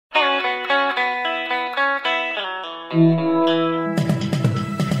You're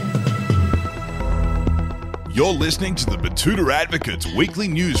listening to the Betoota Advocate's weekly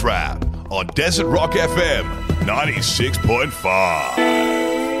news wrap on Desert Rock FM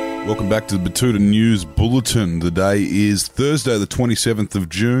 96.5. Welcome back to the Betoota News Bulletin. The day is Thursday, the 27th of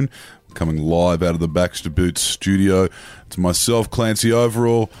June. Coming live out of the Baxter Boots studio. It's myself, Clancy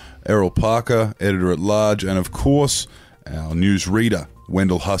Overall, Errol Parker, editor-at-large, and of course, our news reader,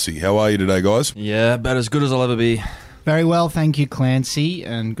 Wendell Hussey. How are you today, guys? Yeah, about as good as I'll ever be. Very well, thank you, Clancy,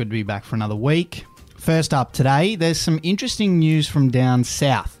 and good to be back for another week. First up today, there's some interesting news from down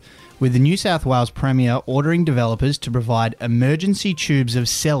south, with the New South Wales Premier ordering developers to provide emergency tubes of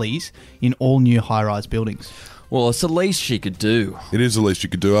cellies in all new high-rise buildings. Well, it's the least she could do. It is the least you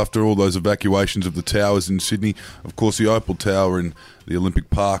could do after all those evacuations of the towers in Sydney. Of course, the Opal Tower in the Olympic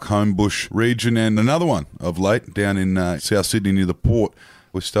Park, Homebush region, and another one of late down in South Sydney near the port.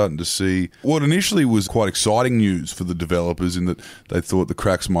 We're starting to see what initially was quite exciting news for the developers in that they thought the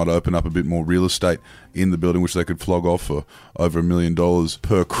cracks might open up a bit more real estate in the building, which they could flog off for over $1 million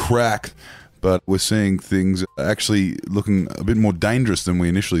per crack. But we're seeing things actually looking a bit more dangerous than we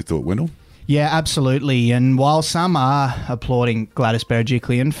initially thought, Wendell. Yeah, absolutely. And while some are applauding Gladys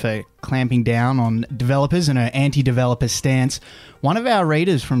Berejiklian for clamping down on developers and her anti-developer stance, one of our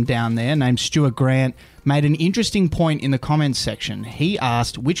readers from down there, named Stuart Grant, made an interesting point in the comments section. He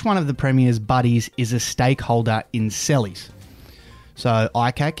asked which one of the Premier's buddies is a stakeholder in cellies. So,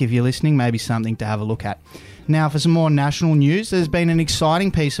 ICAC, if you're listening, maybe something to have a look at. Now, for some more national news, there's been an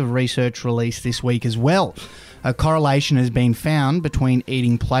exciting piece of research released this week as well. A correlation has been found between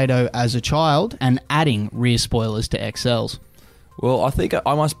eating Play-Doh as a child and adding rear spoilers to XLs. Well, I think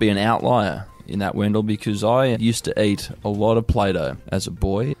I must be an outlier in that, Wendell, because I used to eat a lot of Play-Doh as a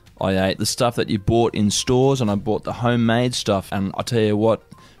boy. I ate the stuff that you bought in stores and I bought the homemade stuff. And I tell you what,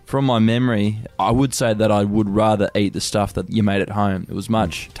 from my memory, I would say that I would rather eat the stuff that you made at home. It was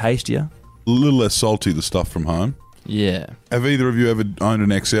much tastier. A little less salty, the stuff from home. Yeah. Have either of you ever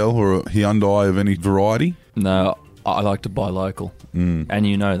owned an XL or a Hyundai of any variety? No, I like to buy local. And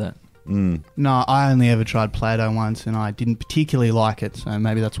you know that. No, I only ever tried Play-Doh once and I didn't particularly like it, so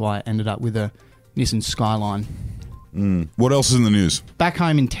maybe that's why I ended up with a Nissan Skyline. What else is in the news? Back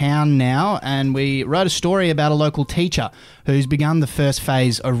home in town now, and we wrote a story about a local teacher who's begun the first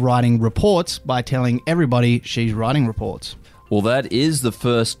phase of writing reports by telling everybody she's writing reports. Well, that is the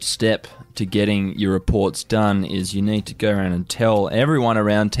first step to getting your reports done, is you need to go around and tell everyone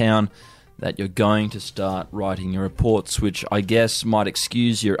around town that you're going to start writing your reports, which I guess might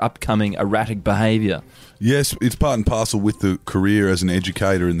excuse your upcoming erratic behaviour. Yes, it's part and parcel with the career as an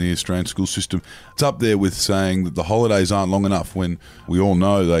educator in the Australian school system. It's up there with saying that the holidays aren't long enough when we all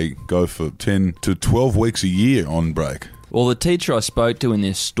know they go for 10 to 12 weeks a year on break. Well, the teacher I spoke to in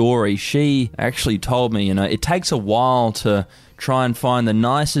this story, she actually told me, it takes a while to try and find the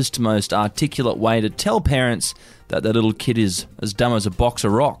nicest, most articulate way to tell parents that their little kid is as dumb as a box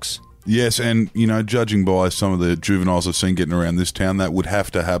of rocks. Yes, and, judging by some of the juveniles I've seen getting around this town, that would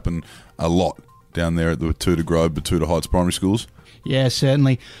have to happen a lot down there at the Betoota Grove, Betoota Heights primary schools. Yeah,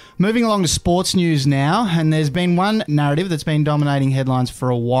 certainly. Moving along to sports news now, and there's been one narrative that's been dominating headlines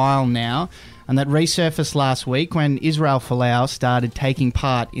for a while now, and that resurfaced last week when Israel Folau started taking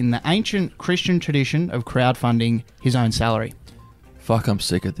part in the ancient Christian tradition of crowdfunding his own salary. Fuck, I'm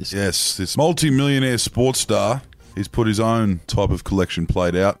sick of this. Yes, this multi-millionaire sports star, he's put his own type of collection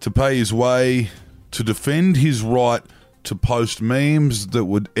plate out to pay his way to defend his right to post memes that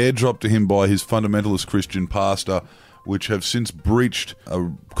would airdrop to him by his fundamentalist Christian pastor, which have since breached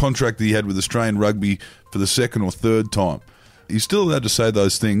a contract that he had with Australian Rugby for the second or third time. He's still allowed to say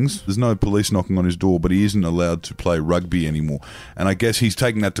those things. There's no police knocking on his door, but he isn't allowed to play rugby anymore. And I guess he's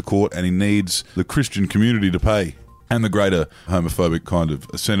taking that to court and he needs the Christian community to pay. And the greater homophobic kind of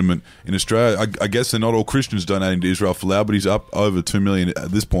sentiment in Australia. I guess they're not all Christians donating to Israel Folau, but he's up over $2 million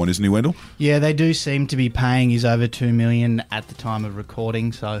at this point, isn't he, Wendell? Yeah, they do seem to be paying his over $2 million at the time of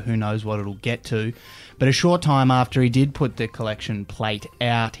recording, so who knows what it'll get to. But a short time after he did put the collection plate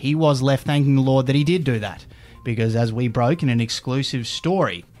out, he was left thanking the Lord that he did do that. Because as we broke in an exclusive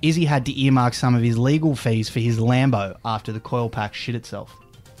story, Izzy had to earmark some of his legal fees for his Lambo after the coil pack shit itself.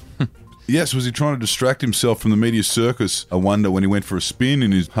 Yes, was he trying to distract himself from the media circus, I wonder, when he went for a spin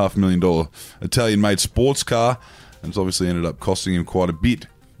in his $500,000 Italian-made sports car, and it's obviously ended up costing him quite a bit.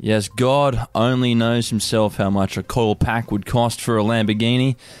 Yes, God only knows himself how much a coil pack would cost for a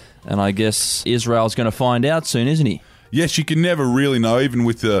Lamborghini, and I guess Israel's going to find out soon, isn't he? Yes, you can never really know, even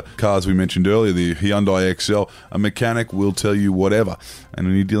with the cars we mentioned earlier, the Hyundai XL, a mechanic will tell you whatever. And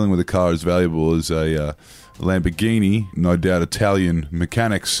when you're dealing with a car as valuable as a Lamborghini, no doubt Italian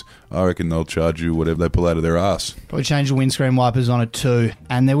mechanics, I reckon they'll charge you whatever they pull out of their ass. Probably change the windscreen wipers on it too.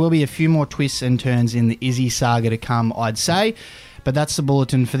 And there will be a few more twists and turns in the Izzy saga to come, I'd say. But that's the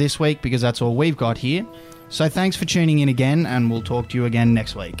bulletin for this week because that's all we've got here. So thanks for tuning in again, and we'll talk to you again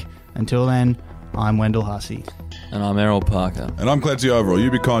next week. Until then, I'm Wendell Hussey. And I'm Errol Parker. And I'm Clancy Overall.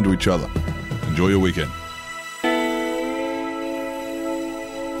 You be kind to each other. Enjoy your weekend.